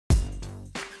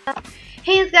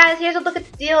Hey guys, here's a look at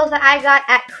the deals that I got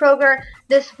at Kroger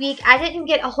this week. I didn't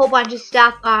get a whole bunch of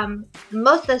stuff.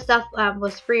 Most of the stuff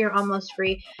was free or almost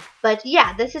free. But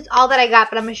yeah, this is all that I got.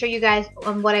 But I'm going to show you guys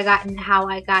what I got and how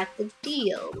I got the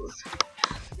deals.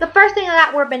 The first thing I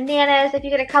got were bananas. If you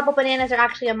get a couple bananas, they're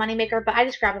actually a moneymaker, but I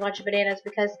just grabbed a bunch of bananas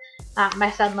because my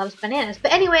son loves bananas.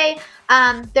 But anyway,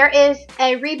 there is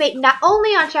a rebate not only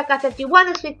on Checkout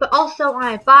 51 this week, but also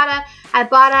on Ibotta.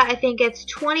 Ibotta, I think it's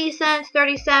 20 cents,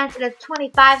 30 cents, and it's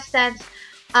 25 cents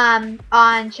on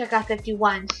Checkout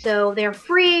 51. So they're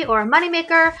free or a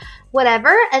moneymaker,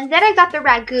 whatever. And then I got the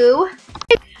Ragu.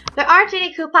 There aren't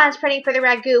any coupons printing for the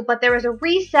Ragu, but there was a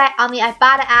reset on the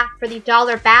Ibotta app for the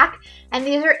dollar back, and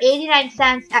these are 89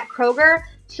 cents at Kroger.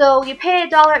 So you pay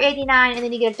 $1.89 and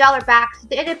then you get $1 back, so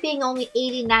they end up being only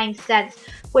 89 cents,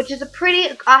 which is a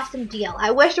pretty awesome deal. I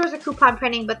wish there was a coupon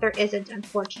printing, but there isn't,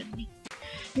 unfortunately.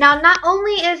 Now, not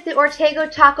only is the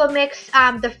Ortego Taco Mix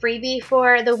the freebie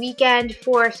for the weekend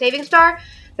for Saving Star,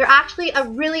 they're actually a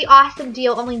really awesome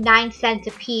deal, only 9 cents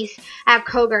a piece at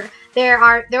Kroger. They're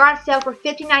on sale for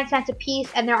 59 cents a piece,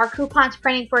 and there are coupons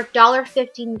printing for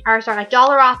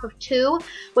 $1 off of 2,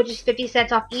 which is 50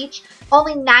 cents off each,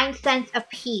 only 9 cents a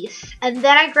piece. And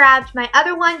then I grabbed my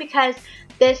other one because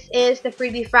this is the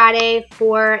Freebie Friday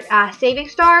for Saving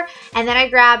Star, and then I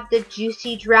grabbed the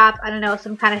Juicy Drop, I don't know,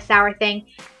 some kind of sour thing.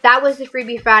 That was the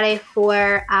Freebie Friday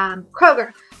for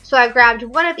Kroger. So I grabbed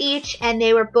one of each, and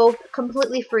they were both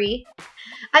completely free.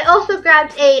 I also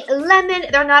grabbed a lemon.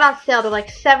 They're not on sale. They're like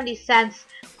 70 cents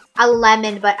a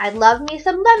lemon, but I love me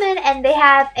some lemon, and they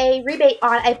have a rebate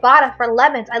on Ibotta for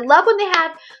lemons. I love when they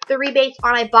have the rebates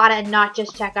on Ibotta and not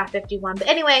just Checkout 51. But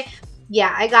anyway,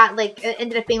 yeah, I got like, it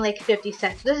ended up being like 50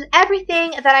 cents. This is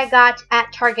everything that I got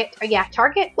at Target.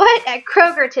 Target? What? At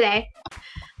Kroger today.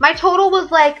 My total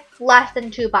was like less than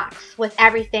 $2 with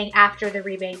everything after the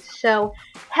rebates. So,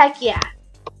 heck yeah.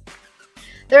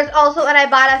 There's also an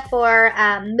Ibotta for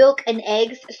milk and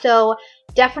eggs. So,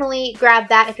 definitely grab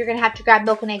that if you're going to have to grab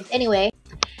milk and eggs anyway.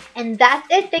 And that's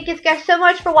it. Thank you guys so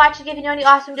much for watching. If you know any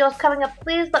awesome deals coming up,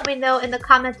 please let me know in the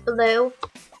comments below.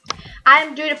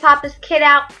 I'm due to pop this kid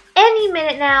out any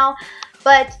minute now.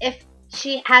 But if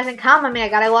she hasn't come, I mean, I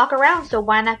got to walk around. So,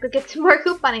 why not go get some more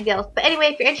couponing deals? But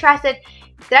anyway, if you're interested...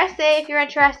 Did I say if you're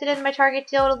interested in my Target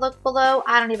deal to look below?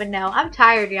 I don't even know. I'm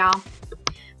tired, y'all.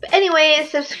 But anyway,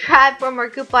 subscribe for more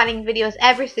couponing videos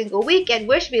every single week, and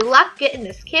wish me luck getting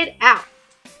this kid out.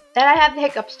 Then I have the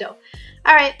hiccups still.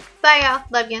 Alright, bye y'all.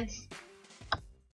 Love yins.